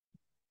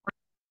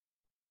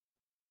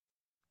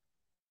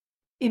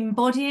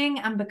Embodying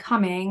and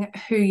becoming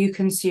who you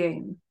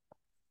consume.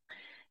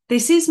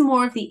 This is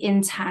more of the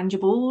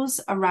intangibles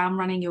around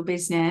running your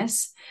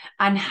business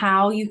and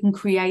how you can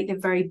create the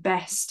very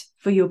best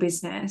for your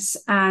business.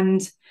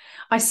 And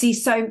I see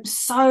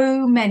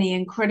so many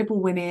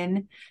incredible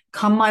women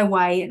come my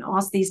way and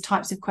ask these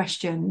types of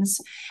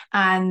questions.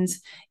 And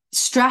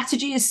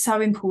strategy is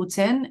so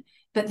important,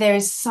 but there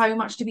is so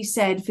much to be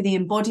said for the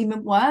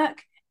embodiment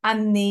work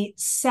and the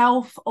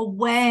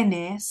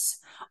self-awareness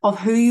of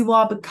who you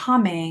are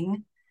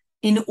becoming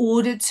in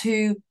order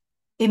to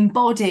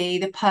embody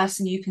the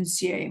person you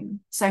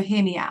consume. So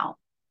hear me out.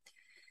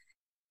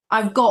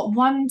 I've got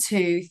one,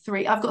 two,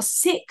 three, I've got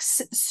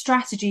six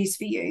strategies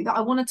for you that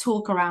I want to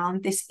talk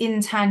around this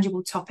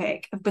intangible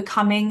topic of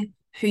becoming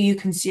who you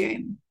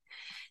consume.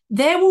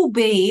 There will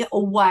be a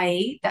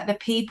way that the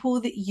people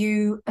that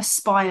you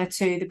aspire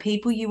to, the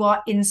people you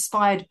are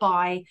inspired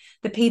by,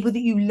 the people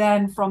that you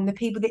learn from, the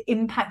people that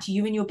impact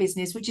you in your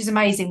business, which is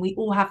amazing. We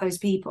all have those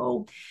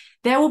people.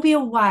 There will be a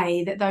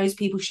way that those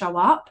people show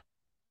up,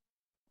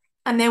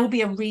 and there will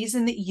be a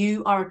reason that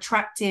you are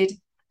attracted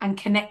and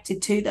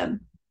connected to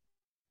them.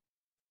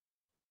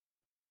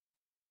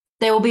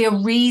 There will be a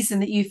reason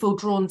that you feel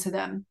drawn to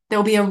them. There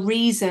will be a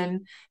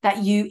reason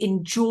that you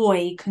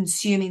enjoy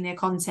consuming their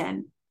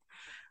content.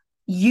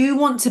 You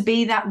want to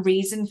be that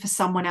reason for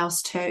someone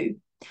else too.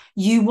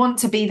 You want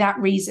to be that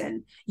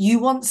reason. You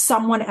want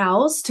someone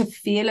else to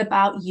feel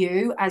about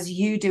you as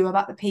you do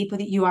about the people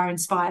that you are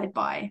inspired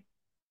by.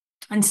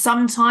 And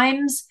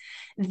sometimes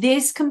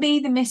this can be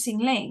the missing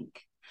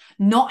link.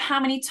 Not how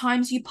many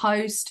times you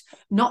post,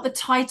 not the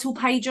title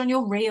page on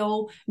your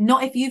reel,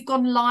 not if you've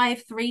gone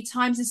live 3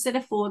 times instead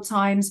of 4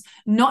 times,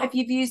 not if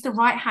you've used the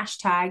right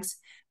hashtags,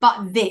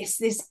 but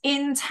this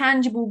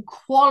intangible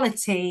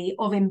quality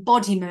of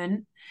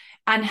embodiment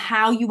and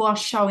how you are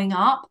showing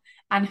up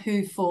and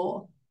who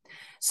for.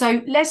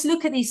 So let's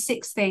look at these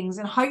 6 things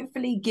and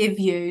hopefully give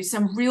you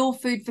some real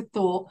food for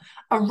thought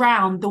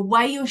around the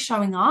way you're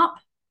showing up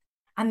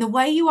and the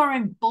way you are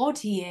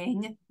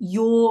embodying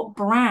your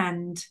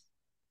brand,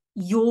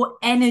 your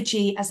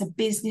energy as a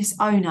business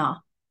owner.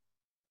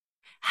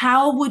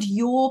 How would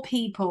your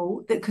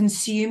people that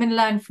consume and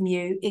learn from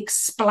you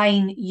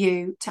explain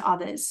you to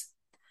others?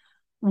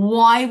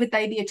 Why would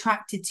they be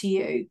attracted to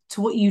you,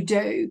 to what you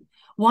do?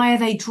 Why are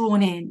they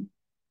drawn in?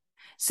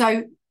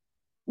 So,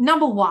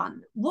 number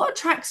 1, what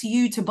attracts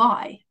you to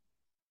buy?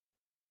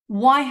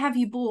 Why have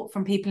you bought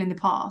from people in the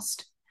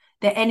past?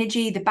 Their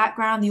energy, the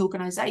background, the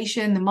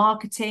organization, the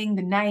marketing,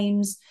 the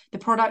names, the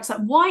products.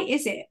 Like, why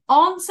is it?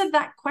 Answer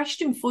that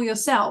question for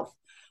yourself.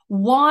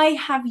 Why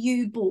have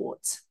you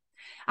bought?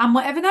 And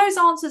whatever those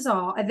answers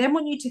are, I then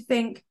want you to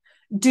think,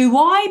 do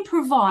I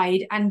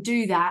provide and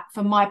do that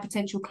for my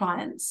potential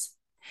clients?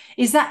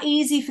 Is that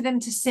easy for them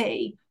to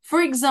see?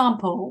 For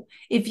example,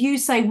 if you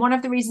say one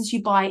of the reasons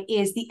you buy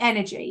is the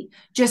energy,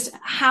 just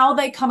how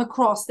they come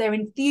across, their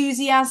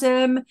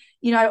enthusiasm,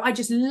 I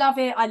just love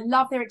it. I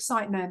love their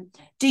excitement.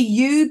 Do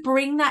you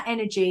bring that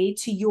energy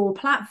to your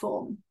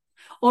platform?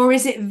 Or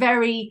is it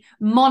very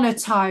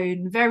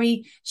monotone,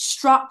 very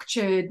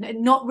structured,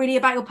 not really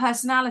about your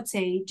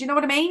personality? Do you know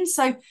what I mean?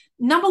 So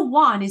number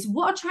 1 is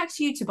what attracts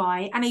you to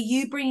buy, and are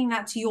you bringing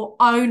that to your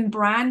own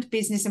brand,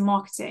 business, and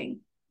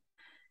marketing?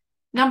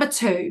 Number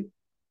 2,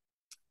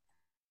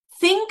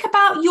 think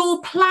about your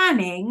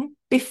planning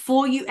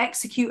before you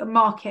execute a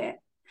market.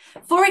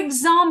 For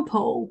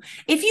example,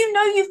 if you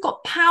know you've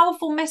got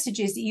powerful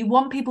messages that you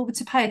want people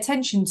to pay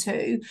attention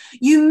to,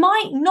 you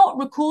might not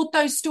record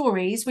those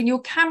stories when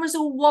your camera's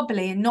all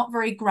wobbly and not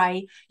very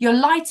great, your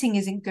lighting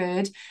isn't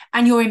good,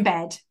 and you're in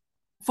bed.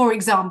 For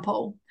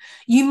example,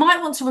 you might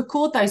want to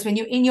record those when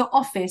you're in your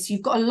office,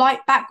 you've got a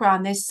light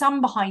background, there's sun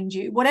behind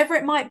you, whatever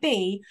it might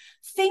be.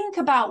 Think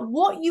about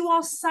what you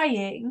are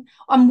saying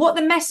and what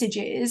the message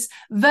is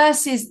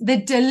versus the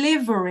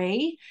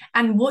delivery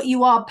and what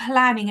you are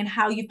planning and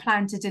how you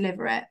plan to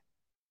deliver it.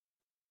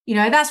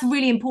 That's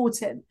really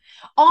important.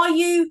 Are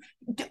you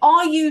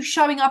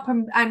showing up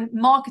and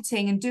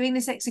marketing and doing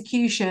this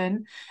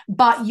execution,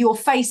 but your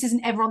face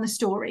isn't ever on the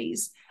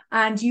stories?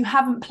 And you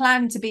haven't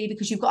planned to be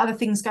because you've got other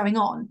things going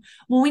on?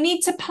 Well, we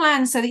need to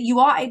plan so that you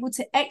are able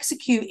to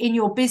execute in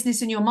your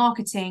business and your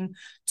marketing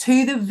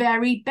to the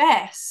very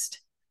best.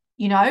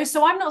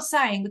 So I'm not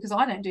saying, because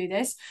I don't do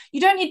this, you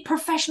don't need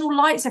professional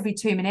lights every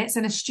 2 minutes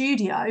in a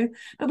studio,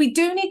 but we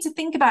do need to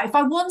think about, if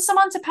I want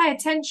someone to pay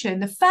attention,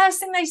 the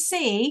first thing they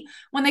see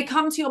when they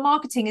come to your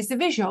marketing is the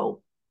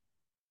visual.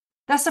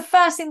 That's the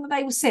first thing that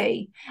they will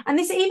see. And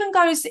this even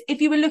goes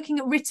if you were looking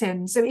at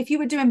written. So if you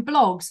were doing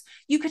blogs,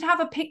 you could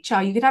have a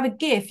picture, you could have a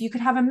GIF, you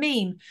could have a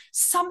meme,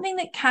 something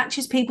that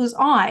catches people's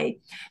eye.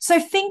 So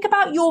think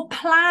about your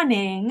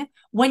planning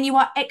when you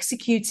are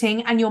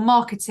executing and your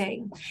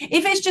marketing.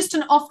 If it's just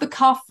an off the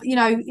cuff,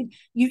 it's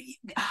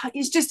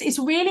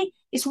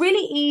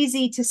really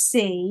easy to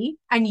see,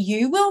 and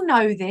you will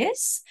know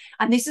this.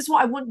 And this is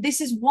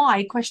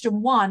why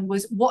question 1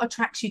 was what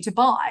attracts you to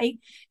buy,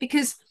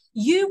 because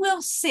you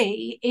will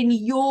see in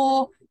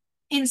your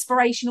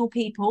inspirational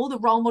people, the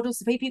role models,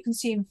 the people you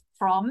consume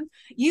from,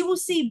 you will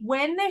see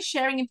when they're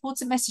sharing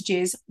important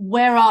messages,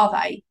 where are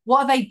they?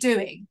 What are they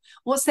doing?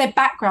 What's their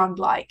background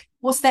like?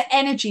 What's their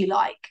energy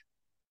like?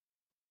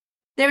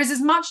 There is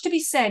as much to be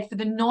said for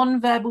the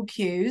non-verbal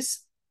cues,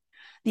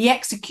 the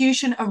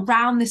execution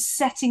around the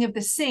setting of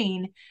the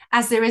scene,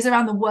 as there is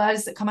around the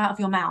words that come out of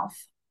your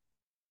mouth.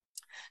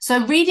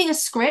 So reading a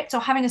script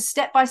or having a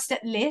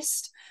step-by-step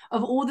list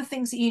of all the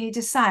things that you need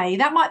to say,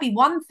 that might be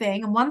one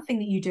thing and one thing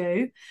that you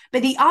do,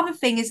 but the other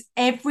thing is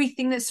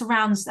everything that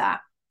surrounds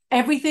that,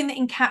 everything that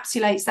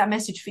encapsulates that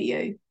message for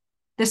you,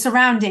 the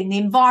surrounding, the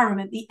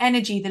environment, the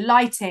energy, the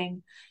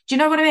lighting. Do you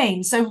know what I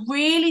mean? So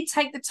really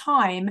take the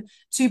time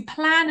to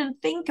plan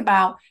and think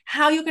about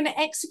how you're going to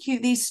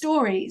execute these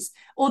stories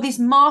or this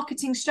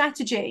marketing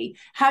strategy,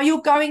 how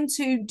you're going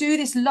to do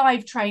this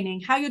live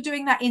training, how you're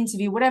doing that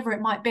interview, whatever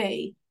it might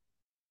be.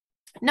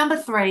 Number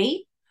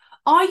 3,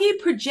 are you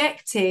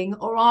projecting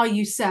or are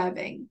you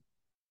serving?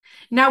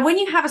 Now, when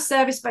you have a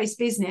service-based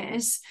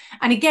business,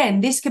 and again,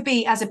 this could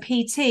be as a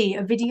PT,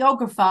 a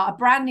videographer, a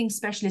branding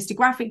specialist, a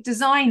graphic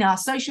designer,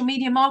 social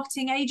media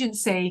marketing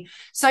agency.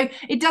 So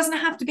it doesn't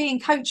have to be in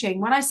coaching.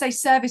 When I say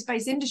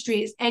service-based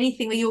industry, it's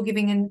anything where you're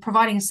giving and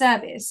providing a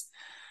service.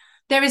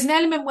 There is an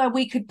element where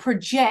we could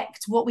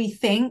project what we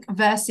think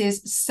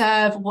versus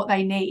serve what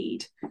they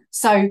need.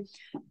 So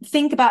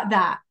think about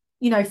that.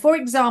 You know, for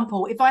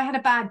example, if I had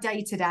a bad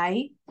day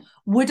today,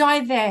 would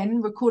I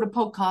then record a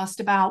podcast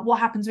about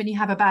what happens when you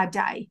have a bad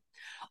day?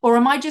 Or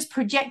am I just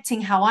projecting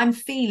how I'm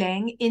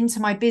feeling into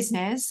my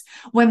business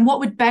when what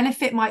would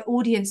benefit my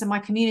audience and my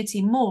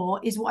community more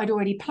is what I'd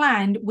already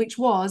planned, which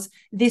was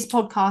this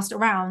podcast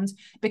around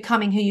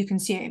becoming who you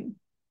consume?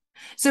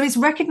 So it's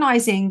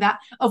recognizing that,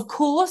 of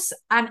course,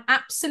 and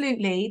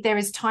absolutely, there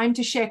is time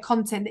to share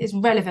content that is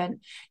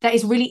relevant, that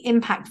is really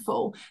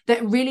impactful,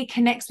 that really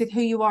connects with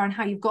who you are and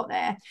how you've got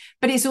there.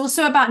 But it's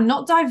also about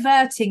not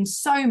diverting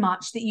so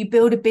much that you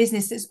build a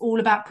business that's all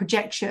about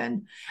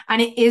projection,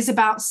 and it is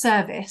about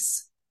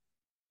service.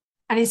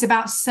 And it's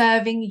about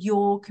serving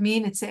your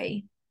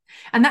community.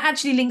 And that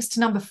actually links to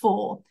number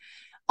 4.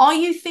 Are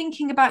you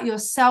thinking about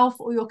yourself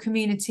or your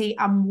community,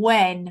 and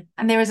when?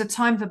 And there is a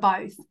time for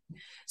both.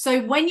 So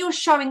when you're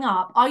showing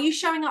up, are you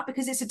showing up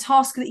because it's a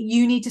task that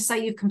you need to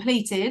say you've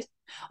completed,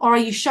 or are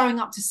you showing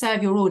up to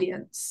serve your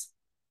audience?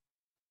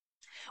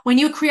 When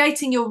you're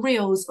creating your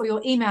reels or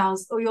your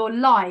emails or your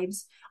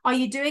lives, are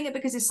you doing it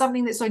because it's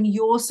something that's on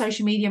your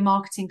social media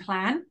marketing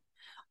plan,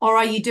 or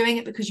are you doing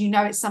it because you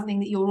know it's something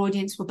that your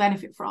audience will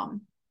benefit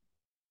from?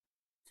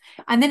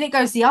 And then it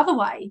goes the other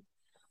way.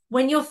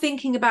 When you're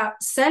thinking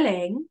about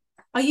selling,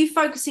 are you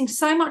focusing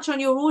so much on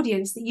your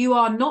audience that you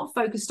are not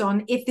focused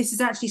on if this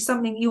is actually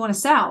something you want to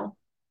sell?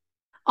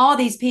 Are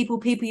these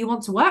people you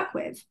want to work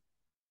with?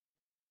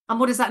 And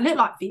what does that look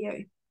like for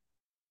you?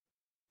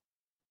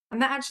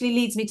 And that actually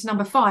leads me to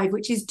number 5,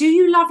 which is, do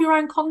you love your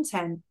own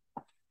content?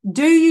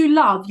 Do you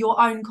love your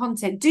own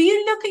content? Do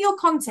you look at your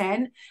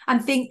content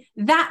and think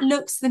that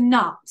looks the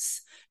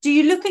nuts? Do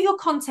you look at your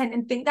content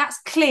and think that's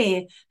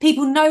clear?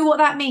 People know what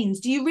that means.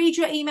 Do you read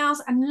your emails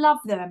and love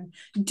them?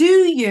 Do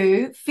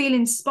you feel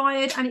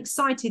inspired and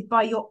excited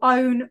by your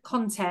own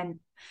content?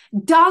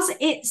 Does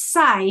it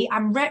say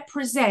and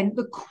represent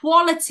the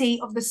quality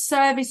of the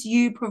service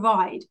you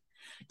provide?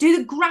 Do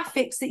the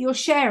graphics that you're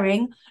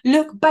sharing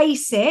look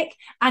basic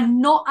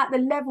and not at the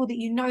level that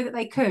you know that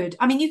they could?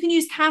 I mean, you can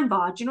use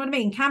Canva. Do you know what I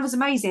mean? Canva's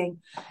amazing.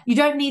 You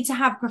don't need to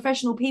have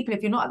professional people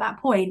if you're not at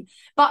that point.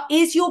 But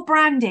is your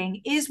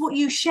branding, is what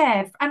you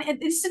share? And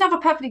this is another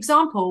perfect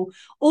example.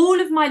 All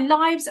of my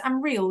lives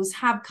and reels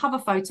have cover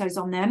photos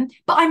on them,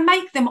 but I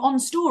make them on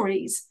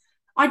stories.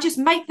 I just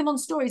make them on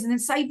stories and then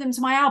save them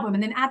to my album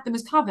and then add them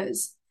as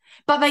covers.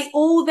 But they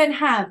all then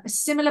have a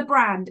similar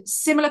brand,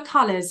 similar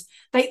colors.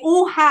 They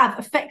all have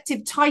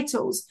effective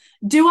titles.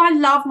 Do I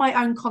love my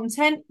own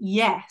content?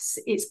 Yes.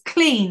 It's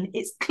clean,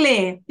 it's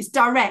clear, it's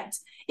direct.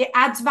 It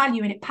adds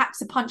value and it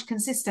packs a punch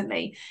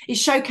consistently. It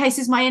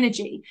showcases my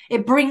energy.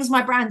 It brings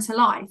my brand to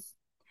life.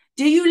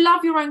 Do you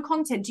love your own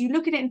content? Do you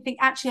look at it and think,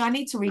 actually, I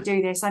need to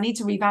redo this. I need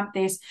to revamp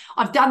this.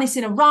 I've done this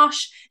in a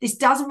rush. This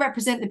doesn't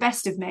represent the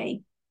best of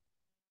me.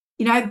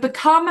 You know,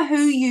 become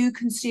who you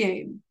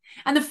consume.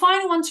 And the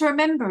final one to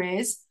remember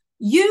is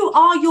you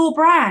are your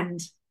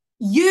brand.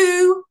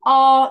 You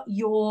are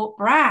your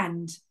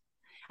brand.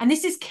 And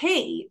this is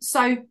key.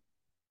 So,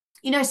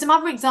 you know, some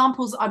other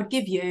examples I would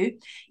give you.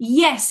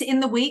 Yes,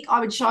 in the week,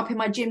 I would show up in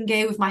my gym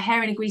gear with my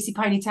hair in a greasy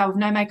ponytail with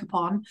no makeup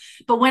on.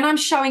 But when I'm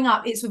showing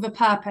up, it's with a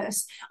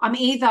purpose. I'm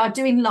either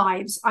doing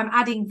lives, I'm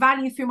adding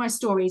value through my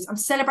stories, I'm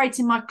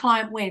celebrating my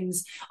client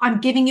wins, I'm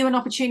giving you an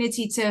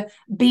opportunity to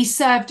be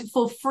served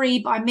for free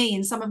by me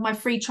in some of my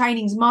free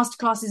trainings,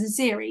 masterclasses and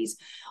series.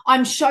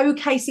 I'm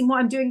showcasing what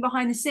I'm doing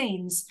behind the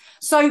scenes.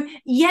 So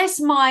yes,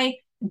 my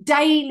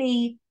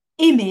daily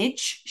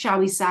image, shall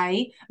we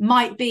say,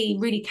 might be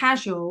really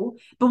casual,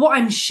 but what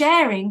I'm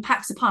sharing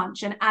packs a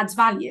punch and adds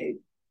value.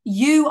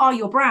 You are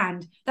your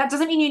brand. That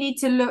doesn't mean you need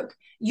to look,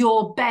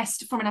 your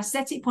best from an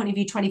aesthetic point of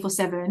view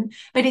 24/7,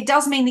 but it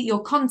does mean that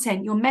your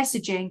content, your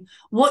messaging,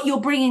 what you're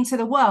bringing to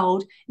the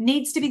world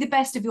needs to be the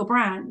best of your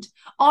brand.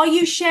 Are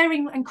you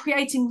sharing and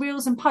creating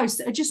reels and posts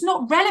that are just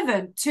not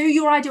relevant to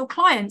your ideal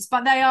clients,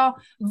 but they are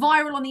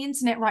viral on the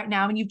internet right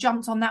now and you've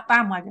jumped on that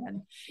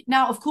bandwagon?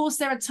 Now, of course,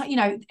 there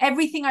are,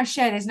 everything I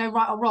share, there's no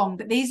right or wrong,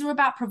 but these are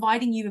about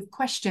providing you with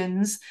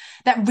questions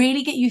that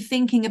really get you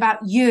thinking about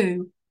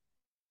you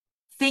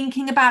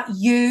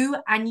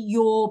and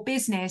your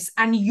business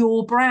and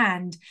your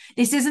brand.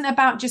 This isn't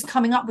about just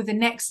coming up with the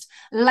next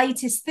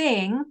latest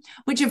thing,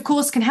 which of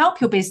course can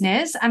help your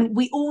business. And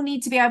we all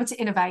need to be able to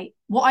innovate.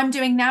 What I'm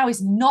doing now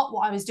is not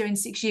what I was doing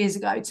 6 years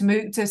ago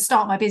to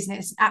start my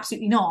business.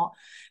 Absolutely not.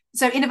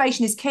 So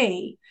innovation is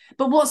key.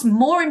 But what's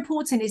more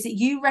important is that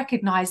you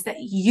recognize that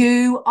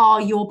you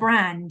are your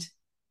brand.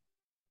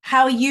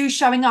 How are you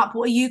showing up?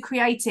 What are you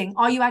creating?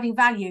 Are you adding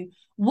value?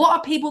 What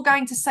are people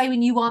going to say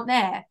when you aren't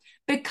there?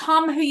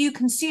 Become who you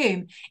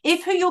consume.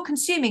 If who you're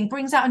consuming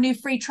brings out a new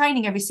free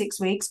training every 6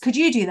 weeks, could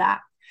you do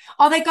that?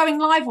 Are they going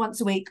live once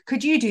a week?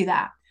 Could you do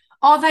that?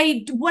 Are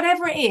they,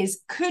 whatever it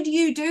is, could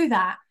you do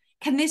that?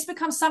 Can this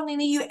become something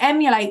that you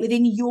emulate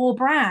within your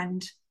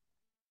brand?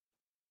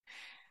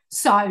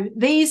 So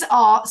these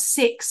are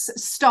 6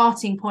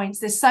 starting points.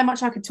 There's so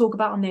much I could talk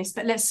about on this,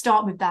 but let's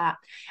start with that.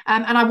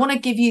 And I want to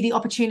give you the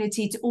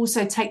opportunity to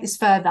also take this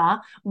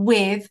further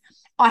with,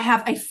 I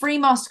have a free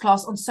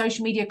masterclass on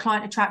social media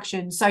client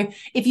attraction. So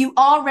if you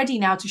are ready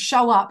now to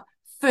show up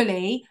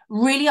fully,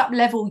 really up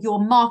level your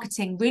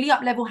marketing, really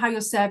up level how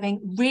you're serving,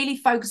 really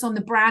focus on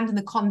the brand and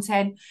the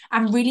content,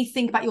 and really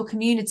think about your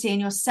community and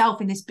yourself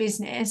in this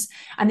business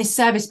and this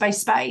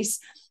service-based space,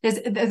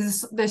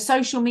 there's the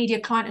social media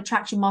client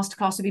attraction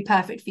masterclass would be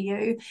perfect for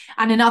you.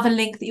 And another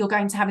link that you're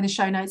going to have in the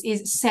show notes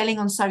is selling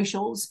on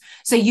socials.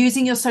 So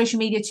using your social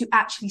media to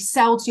actually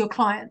sell to your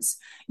clients,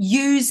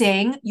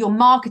 using your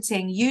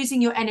marketing,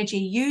 using your energy,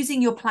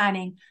 using your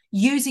planning,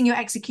 using your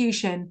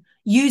execution,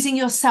 using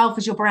yourself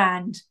as your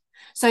brand.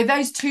 So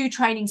those 2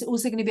 trainings are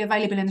also going to be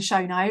available in the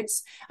show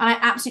notes. And I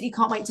absolutely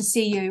can't wait to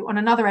see you on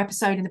another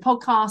episode in the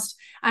podcast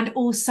and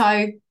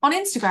also on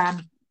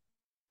Instagram.